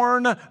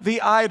 warn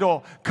the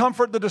idle,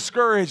 comfort the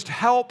discouraged,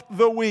 help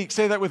the weak.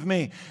 Say that with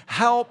me.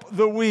 Help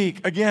the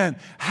weak. Again,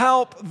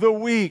 help the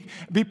weak.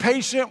 Be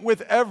patient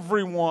with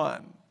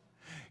everyone.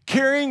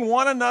 Carrying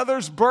one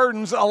another's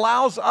burdens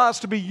allows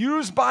us to be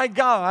used by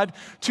God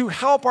to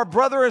help our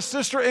brother or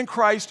sister in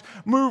Christ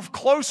move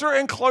closer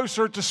and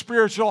closer to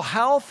spiritual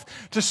health,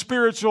 to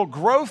spiritual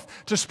growth,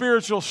 to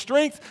spiritual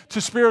strength,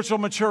 to spiritual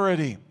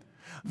maturity.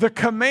 The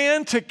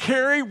command to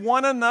carry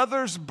one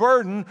another's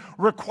burden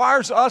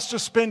requires us to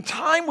spend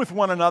time with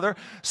one another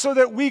so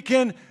that we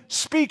can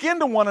speak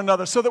into one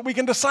another, so that we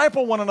can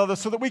disciple one another,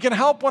 so that we can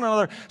help one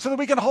another, so that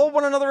we can hold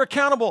one another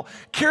accountable.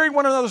 Carrying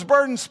one another's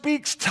burden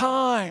speaks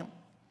time.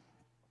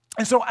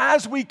 And so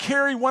as we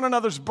carry one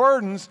another's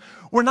burdens,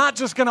 we're not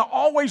just going to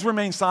always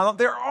remain silent.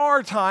 There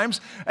are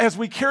times as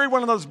we carry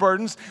one another's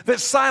burdens that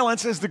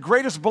silence is the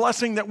greatest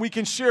blessing that we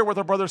can share with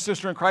our brother or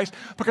sister in Christ,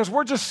 because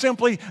we're just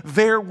simply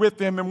there with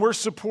them and we're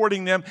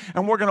supporting them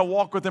and we're going to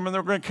walk with them and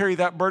they're going to carry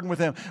that burden with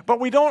them. But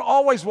we don't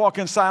always walk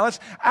in silence.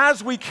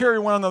 As we carry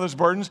one another's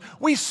burdens,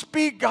 we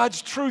speak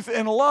God's truth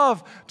and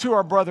love to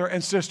our brother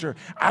and sister.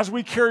 As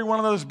we carry one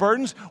another's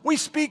burdens, we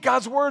speak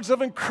God's words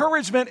of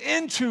encouragement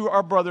into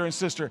our brother and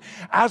sister.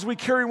 As we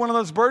carry one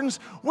another's burdens,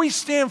 we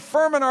stand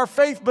firm in our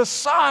faith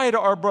beside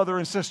our brother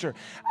and sister.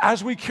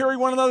 As we carry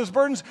one another's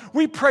burdens,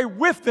 we pray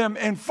with them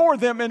and for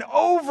them and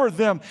over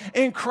them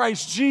in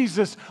Christ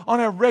Jesus on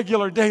a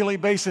regular daily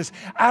basis.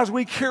 As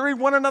we carry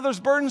one another's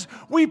burdens,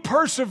 we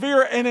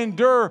persevere and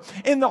endure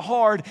in the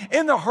hard,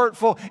 in the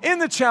hurtful, in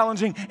the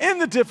challenging, in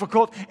the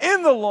difficult,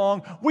 in the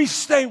long. We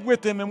stay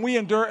with them and we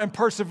endure and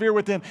persevere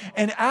with them.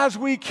 And as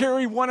we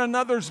carry one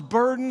another's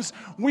burdens,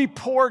 we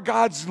pour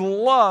God's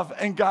love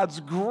and God's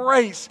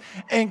grace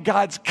and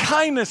God's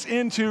kindness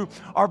into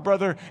our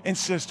brother and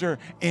sister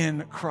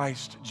in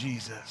Christ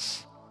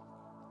Jesus.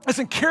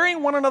 Listen,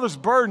 carrying one another's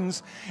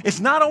burdens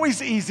is not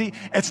always easy,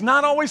 it's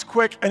not always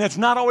quick, and it's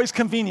not always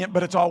convenient,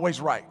 but it's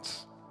always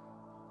right.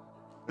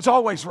 It's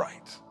always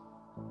right.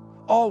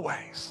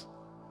 Always.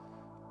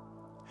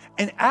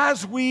 And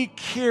as we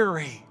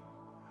carry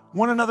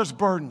one another's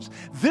burdens,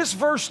 this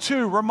verse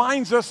 2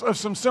 reminds us of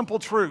some simple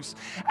truths.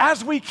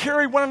 As we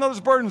carry one another's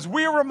burdens,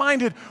 we are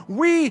reminded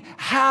we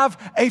have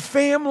a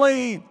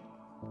family.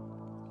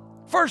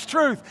 First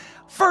truth,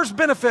 first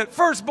benefit,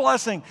 first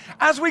blessing.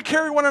 As we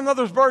carry one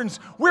another's burdens,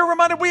 we're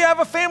reminded we have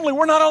a family.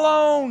 We're not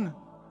alone.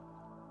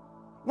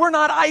 We're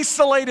not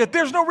isolated.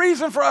 There's no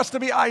reason for us to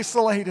be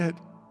isolated.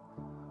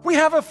 We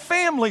have a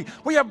family.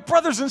 We have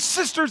brothers and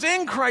sisters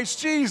in Christ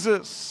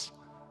Jesus.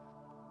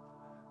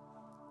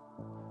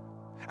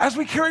 As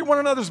we carry one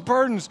another's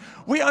burdens,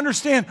 we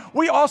understand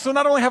we also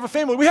not only have a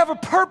family, we have a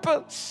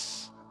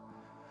purpose.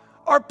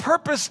 Our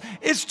purpose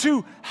is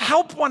to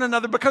help one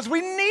another because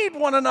we need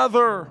one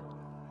another.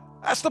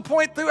 That's the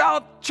point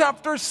throughout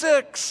chapter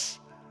 6.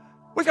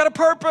 We've got a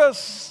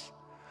purpose.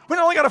 We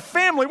not only got a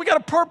family, we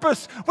got a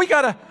purpose. We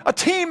got a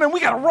team and we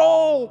got a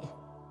role.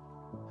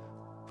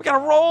 We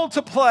got a role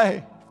to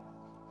play.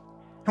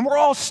 And we're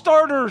all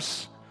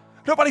starters.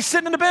 Nobody's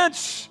sitting in the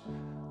bench.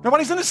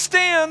 Nobody's in the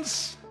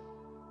stands.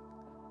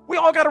 We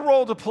all got a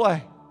role to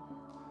play.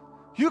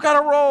 You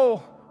got a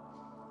role,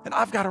 and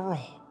I've got a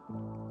role.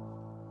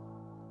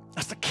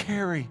 That's to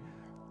carry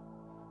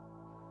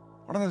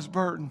one of those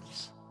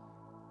burdens.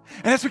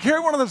 And as we carry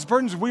one of those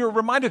burdens, we are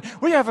reminded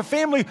we have a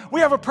family,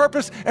 we have a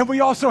purpose, and we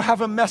also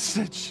have a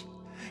message.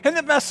 And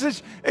the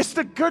message is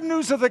the good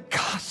news of the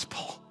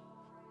gospel.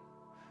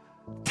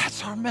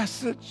 That's our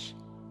message.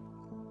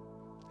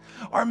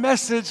 Our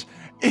message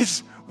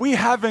is we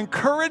have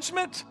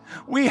encouragement,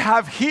 we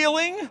have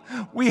healing,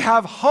 we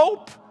have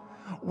hope,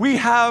 we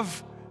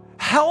have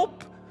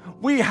help,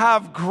 we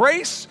have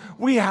grace,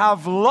 we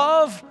have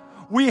love,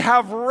 we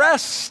have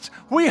rest,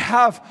 we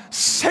have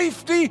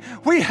safety,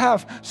 we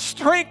have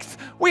strength,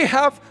 we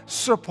have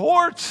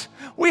support,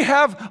 we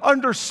have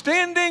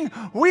understanding,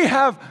 we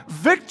have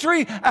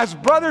victory as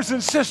brothers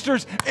and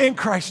sisters in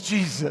Christ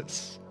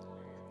Jesus.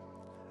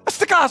 That's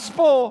the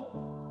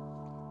gospel.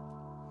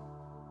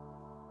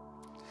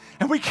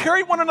 And we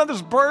carry one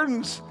another's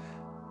burdens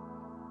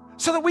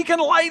so that we can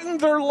lighten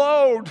their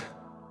load,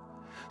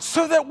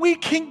 so that we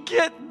can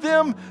get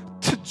them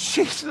to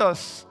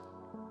Jesus.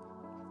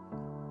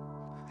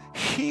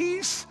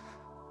 He's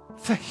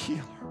the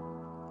healer.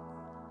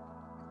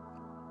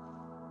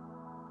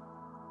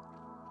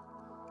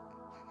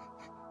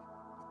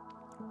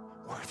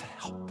 We're the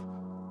help.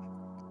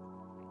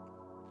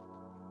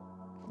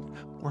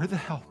 We're the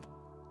help.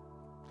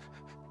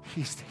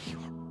 He's the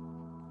healer.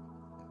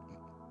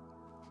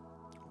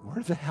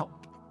 We're the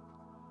help.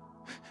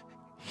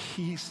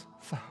 He's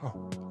the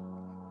hope.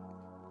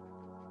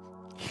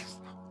 He's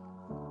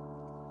the hope.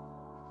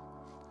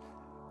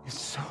 And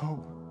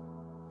so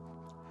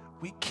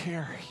we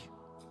carry,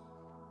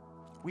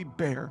 we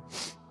bear,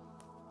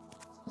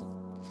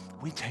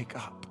 we take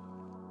up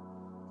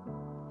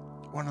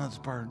one of those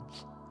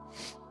burdens,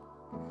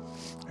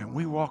 and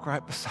we walk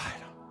right beside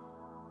him,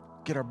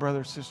 get our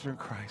brother or sister in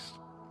Christ,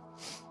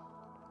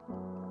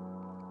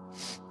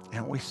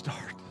 and we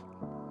start.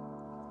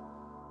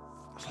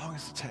 As long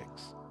as it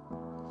takes,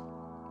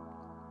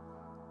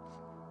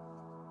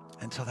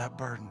 until that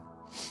burden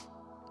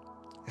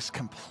is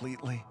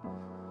completely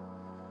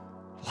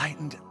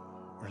lightened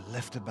or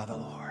lifted by the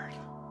Lord.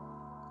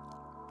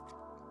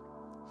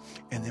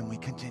 And then we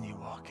continue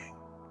walking,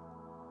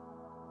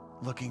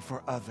 looking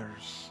for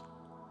others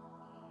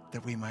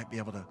that we might be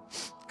able to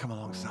come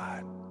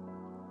alongside.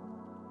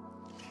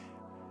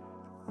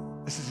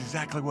 This is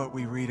exactly what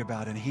we read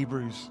about in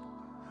Hebrews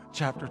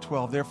chapter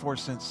 12. Therefore,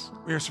 since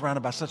we are surrounded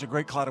by such a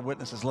great cloud of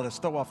witnesses, let us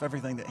throw off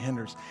everything that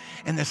hinders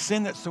and the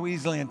sin that so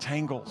easily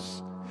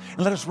entangles. And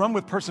let us run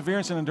with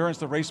perseverance and endurance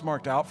the race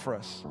marked out for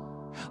us.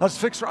 Let us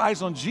fix our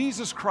eyes on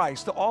Jesus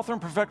Christ, the author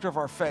and perfecter of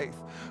our faith,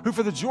 who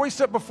for the joy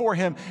set before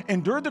him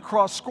endured the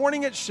cross,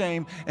 scorning its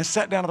shame, and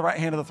sat down at the right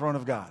hand of the throne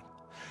of God.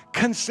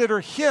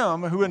 Consider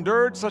him who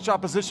endured such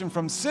opposition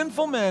from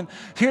sinful men,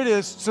 here it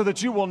is, so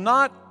that you will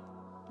not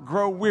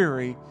grow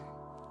weary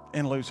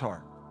and lose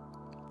heart.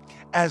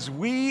 As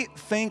we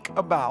think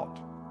about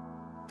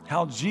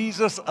how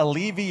Jesus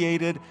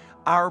alleviated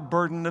our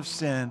burden of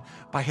sin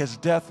by his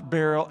death,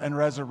 burial, and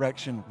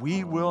resurrection,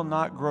 we will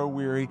not grow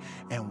weary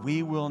and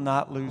we will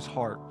not lose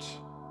heart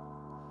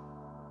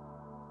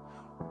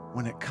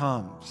when it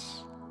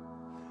comes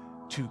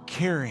to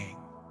carrying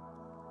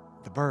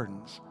the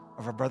burdens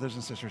of our brothers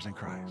and sisters in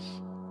Christ,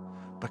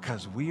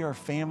 because we are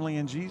family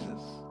in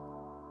Jesus,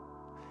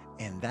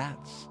 and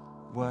that's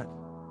what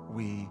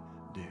we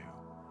do.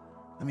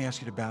 Let me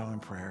ask you to bow in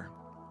prayer.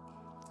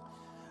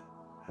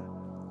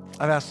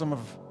 I've asked some of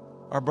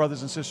our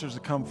brothers and sisters to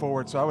come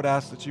forward, so I would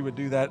ask that you would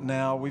do that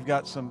now. We've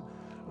got some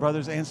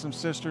brothers and some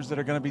sisters that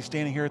are going to be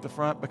standing here at the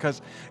front,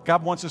 because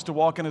God wants us to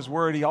walk in his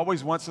word. He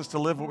always wants us to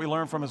live what we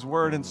learn from his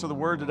word, and so the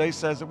word today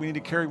says that we need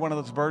to carry one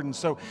of those burdens.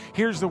 So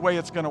here's the way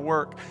it's going to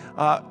work.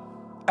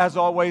 As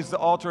always, the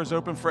altar is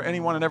open for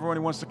anyone and everyone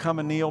who wants to come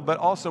and kneel, but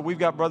also we've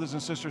got brothers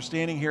and sisters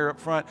standing here up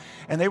front,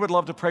 and they would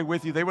love to pray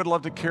with you. They would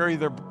love to carry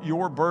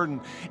your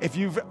burden. If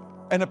you've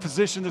in a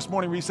position this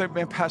morning where you say,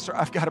 man, Pastor,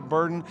 I've got a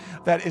burden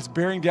that is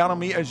bearing down on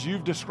me as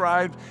you've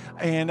described,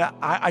 and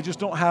I just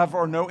don't have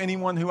or know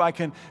anyone who I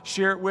can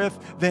share it with,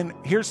 then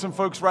here's some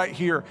folks right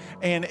here.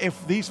 And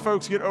if these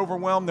folks get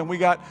overwhelmed, then we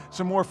got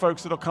some more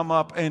folks that'll come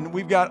up, and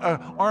we've got an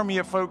army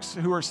of folks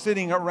who are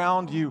sitting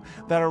around you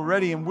that are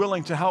ready and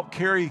willing to help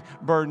carry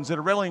burdens, that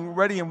are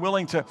ready and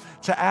willing to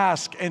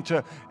ask and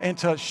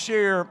to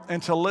share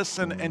and to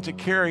listen and to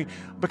carry,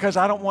 because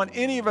I don't want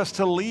any of us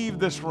to leave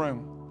this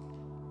room.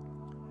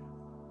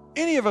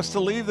 Any of us to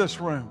leave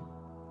this room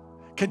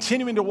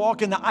continuing to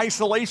walk in the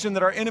isolation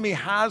that our enemy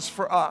has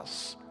for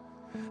us,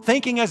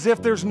 thinking as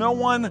if there's no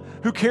one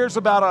who cares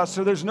about us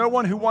or there's no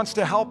one who wants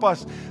to help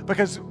us,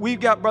 because we've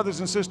got brothers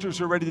and sisters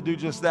who are ready to do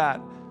just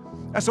that.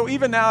 And so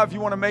even now, if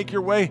you want to make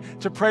your way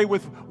to pray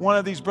with one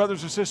of these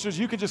brothers or sisters,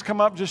 you can just come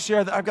up, just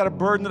share that I've got a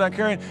burden that I'm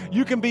carrying.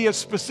 You can be as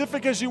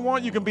specific as you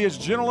want. You can be as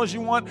general as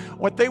you want.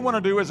 What they want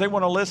to do is they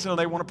want to listen and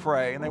they want to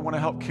pray and they want to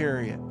help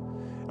carry it.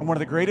 And one of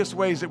the greatest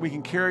ways that we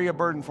can carry a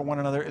burden for one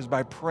another is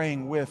by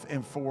praying with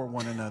and for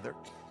one another.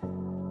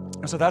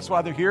 And so that's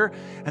why they're here,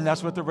 and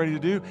that's what they're ready to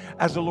do.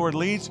 As the Lord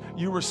leads,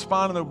 you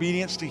respond in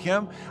obedience to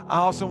him. I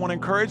also want to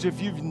encourage, if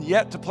you've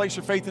yet to place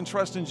your faith and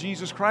trust in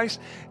Jesus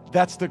Christ,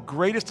 that's the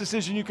greatest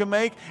decision you can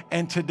make,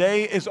 and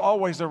today is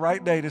always the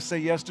right day to say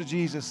yes to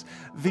Jesus.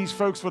 These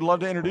folks would love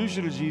to introduce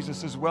you to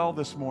Jesus as well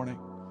this morning.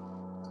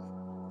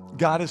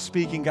 God is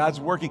speaking, God's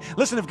working.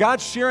 Listen, if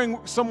God's sharing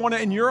someone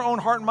in your own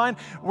heart and mind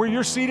where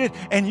you're seated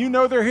and you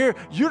know they're here,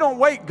 you don't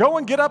wait. Go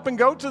and get up and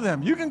go to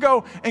them. You can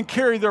go and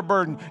carry their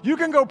burden. You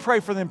can go pray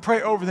for them,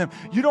 pray over them.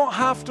 You don't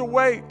have to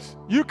wait.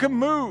 You can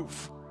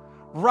move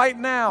right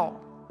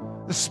now.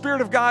 The Spirit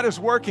of God is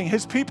working.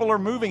 His people are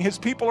moving. His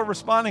people are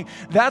responding.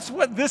 That's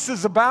what this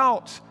is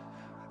about.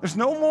 There's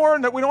no more,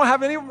 that we don't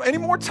have any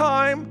more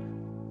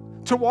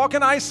time to walk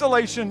in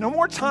isolation. No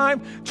more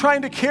time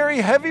trying to carry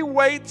heavy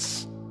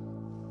weights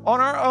on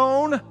our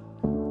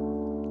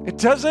own. It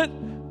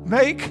doesn't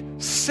make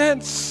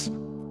sense.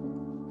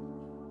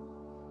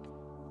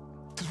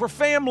 Because we're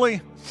family.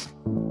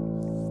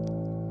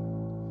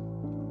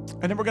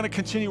 And then we're going to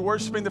continue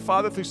worshiping the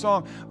Father through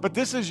song. But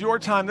this is your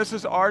time. This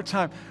is our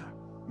time.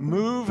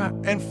 Move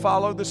and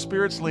follow the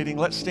Spirit's leading.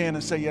 Let's stand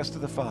and say yes to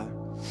the Father.